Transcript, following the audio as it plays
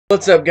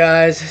What's up,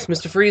 guys? It's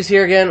Mr. Freeze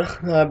here again,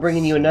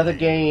 bringing you another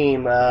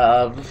game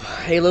of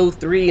Halo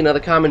 3, another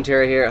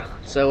commentary here.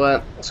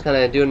 So, just kind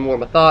of doing more of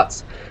my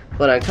thoughts.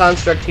 But on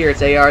Construct here,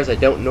 it's ARs. I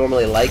don't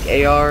normally like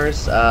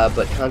ARs,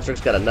 but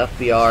Construct's got enough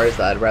BRs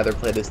that I'd rather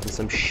play this than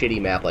some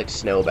shitty map like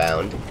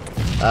Snowbound.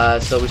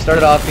 So we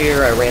started off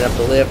here, I ran up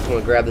the lift, I'm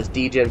gonna grab this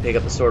DGen, pick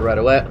up the sword right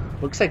away.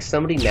 Looks like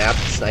somebody napped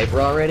the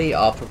sniper already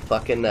off of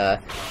fucking,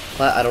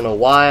 I don't know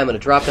why. I'm gonna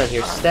drop down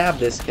here, stab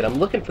this kid. I'm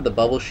looking for the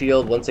bubble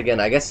shield. Once again,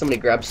 I guess somebody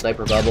grabbed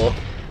sniper bubble.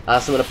 So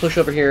I'm gonna push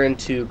over here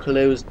into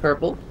closed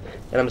purple,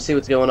 and I'm gonna see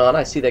what's going on.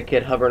 I see that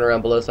kid hovering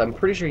around below, so I'm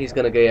pretty sure he's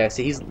gonna go, yeah,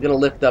 see, he's gonna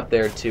lift up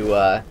there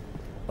to,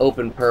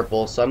 open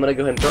purple. So I'm gonna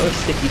go ahead and throw a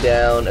sticky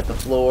down at the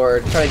floor,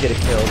 try to get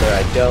a kill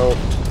there. I don't.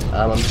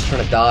 I'm just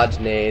trying to dodge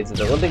nades. And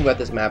the one thing about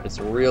this map, it's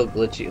real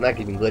glitchy, not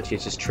even glitchy,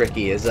 it's just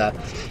tricky, is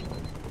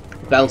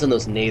bouncing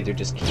those nades are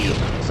just key.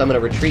 So I'm going to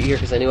retreat here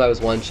because I knew I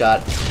was one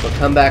shot. I'll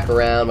come back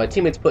around. My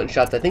teammate's putting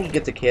shots. I think he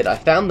gets a kid. I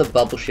found the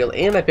bubble shield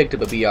and I picked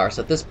up a BR.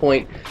 So at this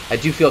point, I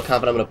do feel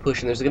confident I'm going to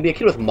push. And there's going to be a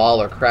kid with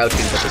Mauler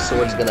crouching, but the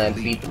sword's going to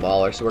beat the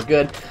Mauler. So we're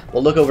good.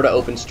 We'll look over to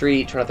open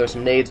street, trying to throw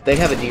some nades. They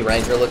have a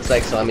D-ranker, looks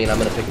like. So I mean, I'm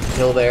going to pick a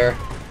kill there.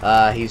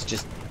 He's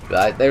just...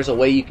 there's a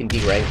way you can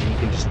D-rank and you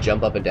can just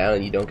jump up and down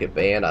and you don't get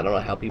banned. I don't know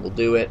how people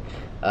do it.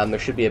 There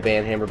should be a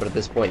ban hammer, but at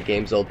this point,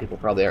 game's old, people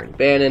probably aren't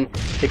banning.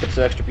 Pick up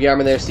some extra BR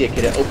in there, see a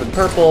kid at open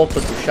purple,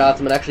 put some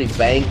shots. I'm going to actually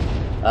bank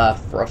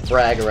for a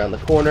frag around the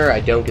corner. I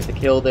don't get the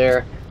kill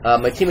there.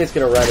 My teammate's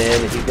going to run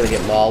in, and he's going to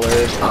get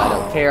maulers, and I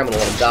don't care. I'm going to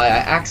let him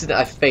die.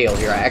 I fail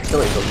here. I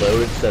accidentally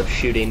reload instead of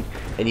shooting,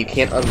 and you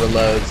can't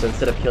unreload, so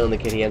instead of killing the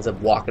kid, he ends up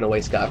walking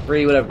away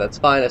scot-free. Whatever, that's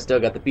fine. I still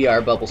got the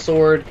BR bubble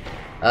sword.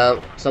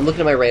 So I'm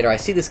looking at my radar, I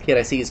see this kid,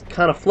 I see he's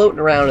kind of floating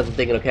around, and I'm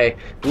thinking, okay,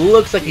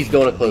 looks like he's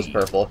going to close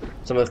purple.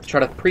 So I'm going to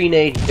try to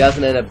pre-nade, he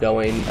doesn't end up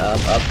going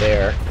up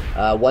there.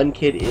 One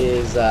kid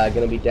is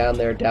going to be down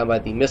there, down by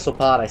the missile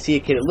pod. I see a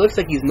kid, it looks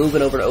like he's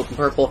moving over to open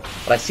purple,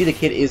 but I see the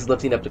kid is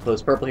lifting up to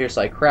close purple here,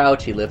 so I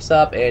crouch, he lifts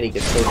up, and he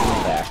gets so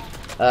back.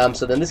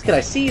 So then this kid,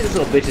 I see this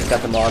little bitch has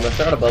got the maul. I'm gonna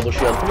throw out a bubble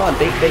shield. Come on,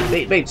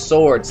 bait,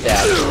 sword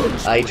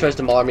stab. He tries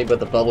to maul me,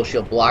 but the bubble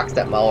shield blocks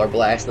that mauler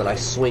blast, and then I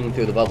swing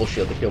through the bubble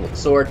shield to kill him with the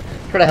sword.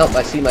 Try to help.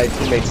 I see my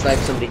teammate snipe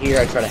somebody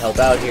here. I try to help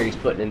out here. He's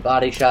putting in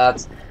body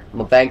shots. I'm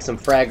gonna bank some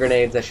frag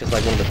grenades. That's just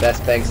like one of the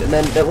best banks. And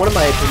then one of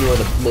my opinion,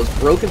 one of the most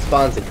broken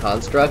spawns in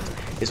Construct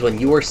is when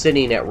you are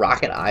sitting at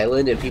Rocket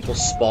Island and people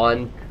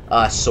spawn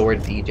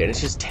sword DGen.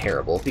 It's just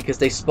terrible because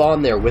they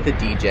spawn there with a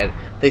DGen,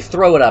 they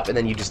throw it up, and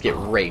then you just get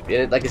raped.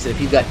 And like I said, if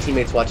you've got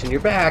teammates watching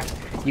your back,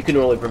 you can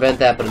normally prevent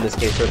that, but in this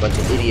case, there are a bunch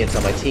of idiots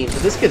on my team. So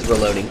this kid's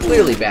reloading,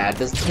 clearly bad.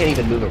 Can't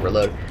even move and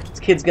reload. This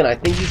kid's I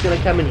think he's gonna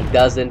come in, he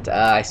doesn't.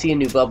 I see a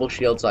new bubble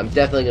shield, so I'm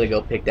definitely gonna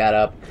go pick that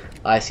up.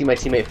 I see my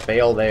teammate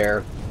fail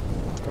there.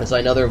 And so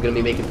I know they're going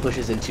to be making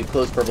pushes into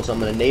close purple, so I'm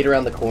going to nade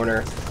around the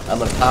corner. I'm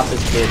going to pop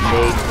this kid,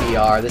 nade,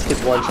 BR. This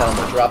kid's one shot, I'm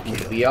going to drop him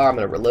with the BR. I'm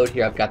going to reload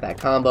here. I've got that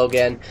combo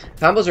again.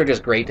 Combos are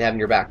just great to have in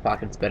your back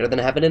pocket. It's better than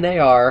having an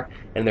AR,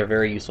 and they're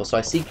very useful. So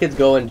I see kids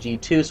going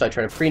G2, so I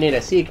try to pre-nade. I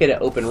see a kid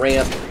at open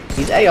ramp.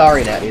 He's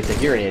ARing at me. It's like,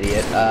 you're an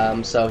idiot.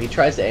 So he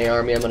tries to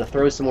AR me. I'm going to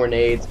throw some more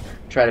nades.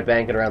 Try to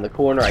bank it around the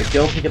corner. I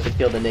don't pick up the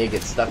kill. The nade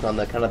gets stuck on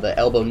the kind of the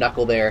elbow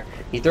knuckle there.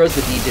 He throws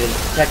the DGen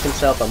to protect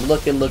himself. I'm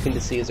looking to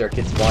see is there a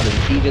kid spawned in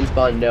the DGen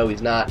spawn? No,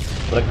 he's not.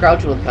 But a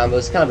crouch with combo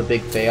is kind of a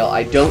big fail.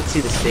 I don't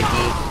see the sticky.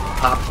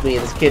 Pops me,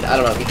 and this kid, I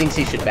don't know, he thinks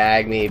he should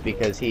bag me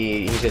because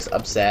he's just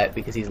upset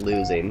because he's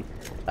losing.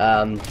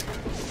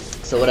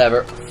 So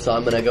whatever. So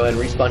I'm gonna go ahead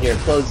and respawn here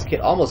and close. This kid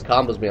almost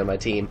combos me on my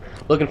team.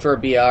 Looking for a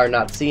BR,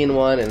 not seeing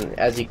one, and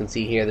as you can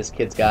see here, this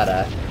kid's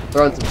got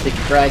throwing some sticky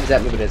frags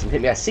at me, but it doesn't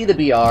hit me. I see the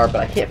BR, but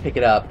I can't pick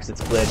it up because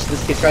it's glitched.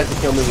 This kid tries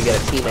to kill me. We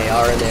get a team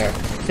AR in there.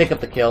 Pick up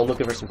the kill. I'm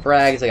looking for some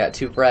frags. I got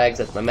 2 frags.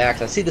 That's my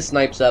max. I see the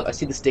snipes up. I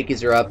see the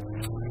stickies are up.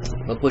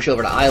 I'm gonna push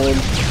over to island.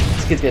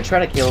 This kid's gonna try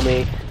to kill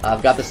me.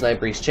 I've got the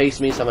sniper. He's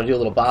chasing me, so I'm gonna do a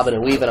little bobbing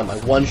and weaving on my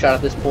one shot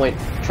at this point.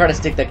 Try to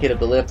stick that kid up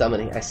the lift.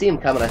 I see him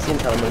coming. I'm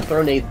gonna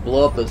throw nades,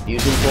 blow up those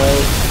fusion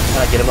flows,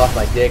 kind of get him off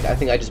my dick. I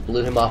think I just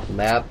blew him off the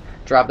map.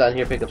 Drop down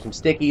here, pick up some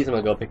stickies. I'm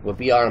gonna go pick up a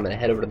BR. I'm gonna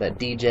head over to that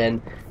DGen,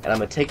 and I'm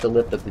gonna take the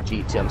lift up the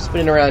G2. I'm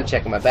spinning around,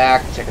 checking my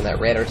back, checking that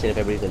radar, seeing if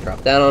everybody's gonna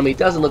drop down on me.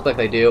 Doesn't look like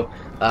they do.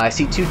 I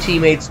see 3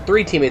 teammates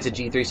at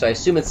G3, so I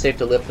assume it's safe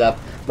to lift up.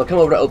 I'm gonna come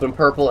over to open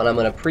purple, and I'm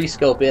gonna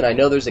pre-scope in. I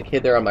know there's a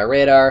kid there on my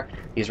radar.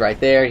 He's right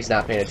there. He's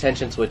not paying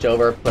attention. Switch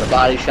over, put a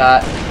body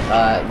shot,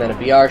 then a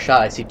BR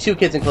shot. I see 2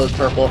 kids in close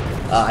purple.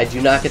 I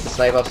do not get the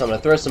snipe off, so I'm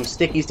gonna throw some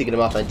stickies to get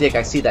him off my dick.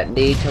 I see that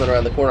nade coming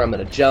around the corner. I'm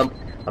gonna jump.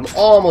 I'm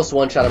almost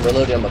one shot. I'm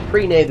reloading. I'm a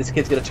pre-nade. This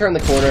kid's gonna turn the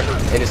corner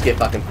and just get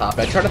fucking popped.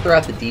 I try to throw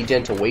out the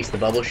DGen to waste the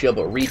bubble shield,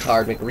 but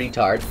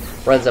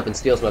retard runs up and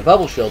steals my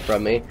bubble shield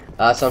from me.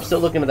 So I'm still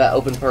looking at that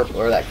open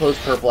purple, or that closed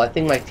purple. I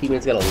think my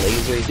teammate's got a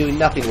laser. He's doing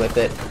nothing with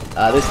it.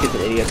 This kid's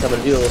an idiot, so I'm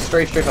gonna do a little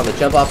straight strip. I'm gonna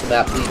jump off the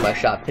map, leave my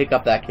shot, pick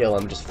up that kill.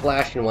 I'm just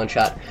flashing one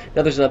shot.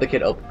 Now there's another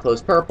kid open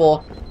closed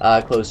purple,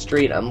 closed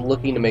street. I'm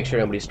looking to make sure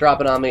nobody's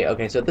dropping on me.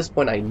 Okay, so at this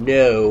point I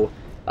know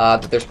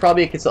that there's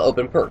probably a kid still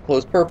open,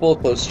 close purple,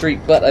 close street,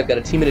 but I've got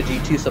a teammate at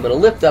G2, so I'm going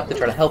to lift up to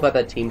try to help out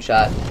that team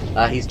shot.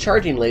 He's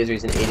charging laser,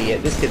 he's an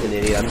idiot. This kid's an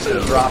idiot. I'm just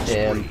going to drop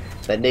him.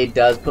 That nade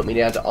does put me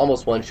down to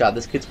almost one shot.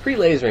 This kid's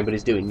pre-lasering, but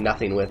he's doing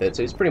nothing with it,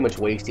 so he's pretty much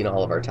wasting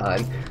all of our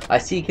time. I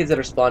see kids that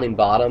are spawning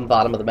bottom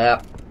of the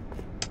map.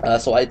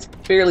 So it's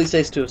fairly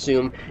safe to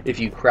assume if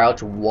you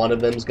crouch, one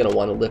of them is going to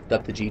want to lift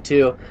up to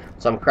G2.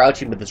 So I'm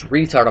crouching, but this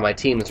retard on my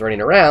team is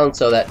running around,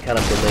 so that kind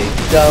of delays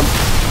the jump.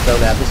 So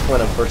now at this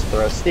point I'm forced to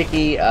throw a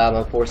sticky.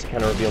 I'm forced to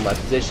kind of reveal my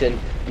position.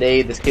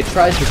 Nade, this kid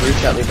tries to brute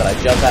shot me, but I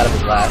jump out of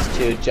his last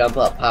two, jump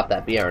up, pop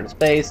that BR in his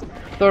face,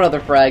 throw another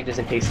frag just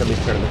in case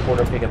somebody's turning the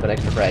corner, pick up an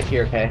extra frag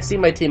here. Okay, I see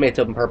my teammates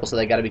open purple, so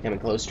they got to be coming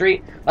close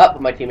street. Up,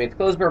 my teammates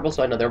close purple,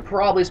 so I know they're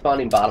probably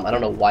spawning bottom. I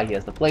don't know why he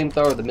has the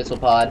flamethrower, the missile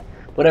pod,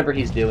 whatever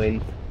he's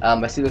doing.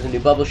 I see there's a new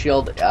bubble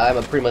shield.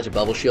 I'm pretty much a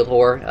bubble shield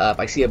whore. If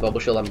I see a bubble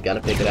shield, I'm gonna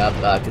pick it up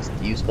because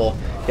it's useful.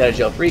 Got a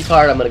jail free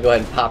card. I'm gonna go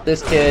ahead and pop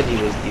this kid.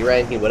 He was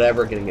D-ranking,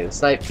 whatever, gonna get a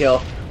snipe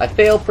kill. I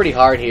fail pretty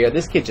hard here.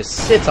 This kid just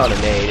sits on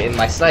a nade, and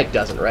my snipe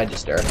doesn't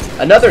register.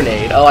 Another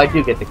nade. Oh, I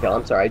do get the kill.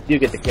 I'm sorry, I do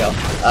get the kill.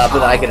 But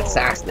then I get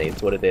assassinated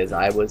is what it is.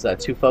 I was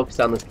too focused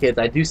on those kids.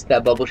 I do see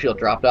that bubble shield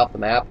dropped off the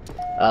map.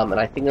 And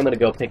I think I'm going to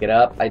go pick it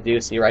up. I do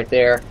see right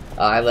there.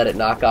 I let it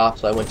knock off,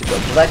 so I went to go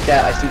collect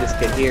that. I see this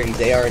kid here. He's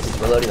AR and he's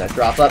reloading that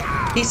drop up.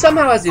 He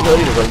somehow has the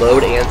ability to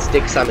reload and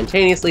stick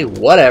simultaneously.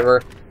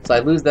 Whatever. So I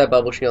lose that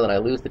bubble shield and I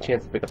lose the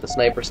chance to pick up the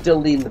sniper. Still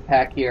leading the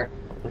pack here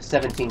with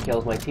 17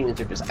 kills. My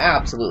teammates are just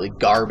absolutely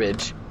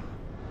garbage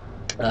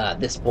at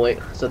this point.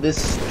 So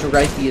this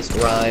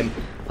Dreyfius rhyme.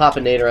 Pop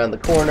a nade around the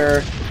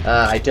corner.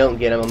 I don't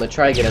get him. I'm going to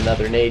try and get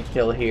another nade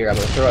kill here. I'm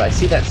going to throw it. I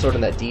see that sword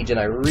in that degen.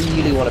 I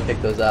really want to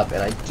pick those up,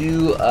 and I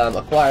do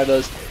acquire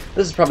those.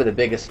 This is probably the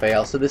biggest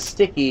fail. So this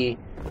sticky,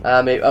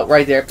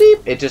 right there, beep,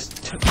 it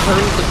just turns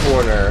the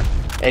corner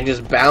and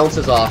just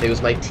bounces off. It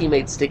was my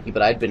teammate's sticky,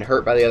 but I'd been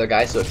hurt by the other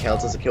guy, so it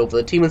counts as a kill for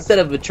the team instead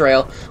of a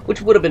betrayal,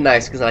 which would have been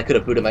nice because I could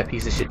have booted my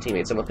piece of shit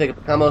teammate. So I'm going to pick up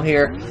a combo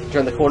here,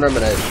 turn the corner, I'm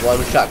going to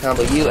one-shot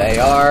combo you,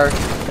 AR.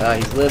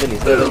 He's living,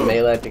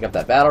 melee, pick up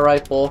that battle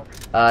rifle.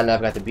 Now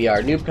I've got the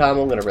BR noob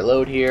combo, I'm going to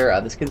reload here.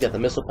 This kid's got the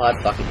missile pod,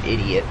 fucking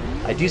idiot.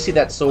 I do see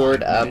that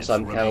sword, so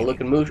I'm kind of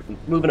looking,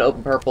 moving to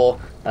open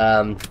purple.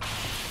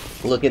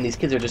 Looking, these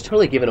kids are just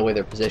totally giving away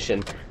their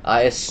position.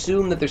 I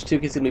assume that there's two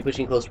kids going to be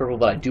pushing close purple,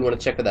 but I do want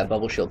to check for that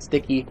bubble shield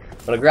sticky.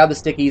 I'm going to grab the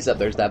stickies up.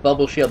 There's that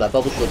bubble shield. That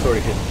bubble shield sword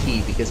is just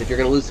key, because if you're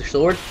going to lose the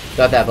sword,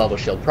 got that bubble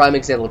shield. Prime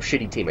example of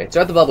shitty teammates.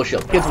 Start the bubble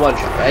shield. Kids one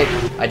shot, right?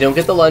 I don't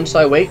get the lunge,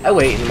 so I wait,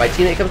 and my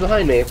teammate comes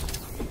behind me.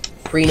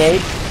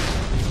 Pre-nade.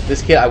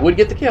 This kid, I would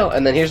get the kill,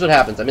 and then here's what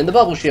happens. I'm in the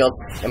bubble shield,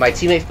 and my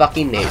teammate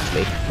fucking nades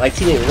me. My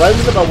teammate runs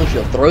in the bubble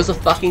shield, throws a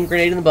fucking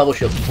grenade in the bubble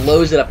shield,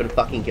 blows it up, and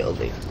fucking kills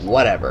me.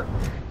 Whatever.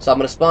 So I'm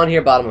going to spawn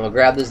here bottom, I'm going to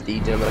grab this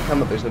degen, I'm going to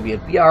come up, there's going to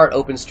be a BR at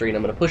open street,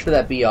 I'm going to push for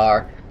that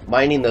BR,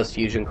 mining those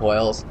fusion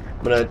coils.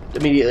 I'm going to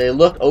immediately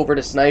look over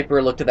to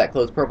sniper, look to that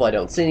close purple, I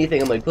don't see anything,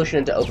 I'm going to push it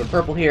into open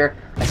purple here.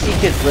 I see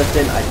kids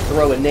lifting, I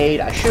throw a nade,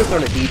 I should have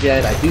thrown a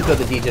degen, I do throw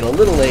the degen a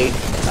little late,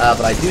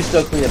 but I do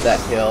still clean up that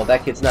kill.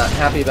 That kid's not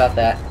happy about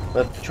that. I'm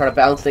going to try to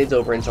bounce nades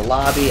over into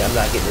lobby, I'm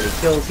not getting any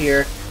kills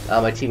here.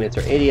 My teammates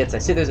are idiots. I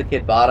see there's a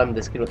kid bottom,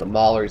 this kid with a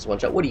mauler, he's one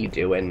shot. What are you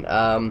doing?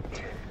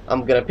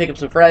 I'm going to pick up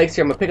some frags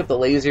here. I'm going to pick up the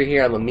laser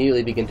here. I'm going to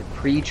immediately begin to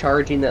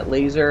pre-charging that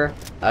laser.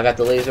 I got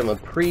the laser. I'm going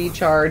to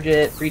pre-charge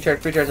it.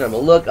 Pre-charge, and I'm going to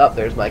look up.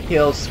 There's my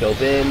kill.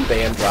 Scope in.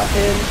 Bam, drop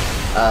in.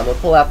 I'm going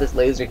to pull out this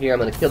laser here. I'm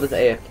going to kill this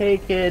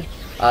AFK kid.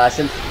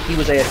 Since he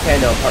was AFK,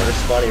 I know a partner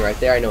spawning right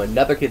there. I know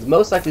another kid's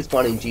most likely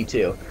spawning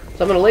G2.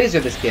 So I'm going to laser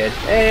this kid,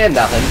 and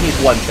nothing. He's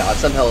one-shot.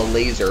 Somehow a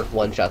laser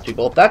one-shots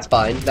people. That's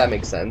fine. That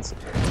makes sense. So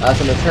I'm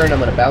going to turn. I'm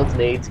going to bounce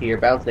nades here.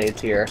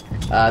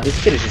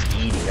 This kid is just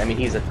eating. I mean,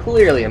 he's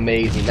clearly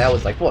amazing. That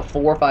was like, what,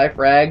 4 or 5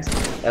 frags?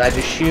 And I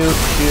just shoot,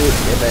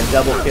 and then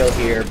double kill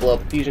here. Blow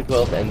up the fusion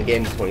coil to end the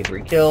game with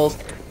 23 kills.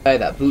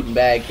 That boot and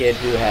bag kid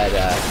who had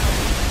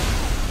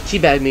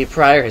teabagged me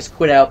prior has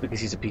quit out because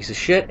he's a piece of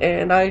shit,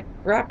 and I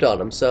rapped on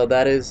him. So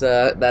that is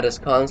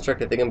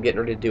Construct. I think I'm getting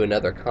ready to do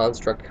another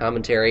Construct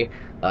commentary.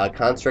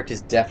 Construct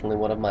is definitely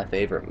one of my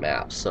favorite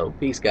maps. So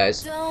peace,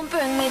 guys. Don't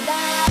bring me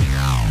back.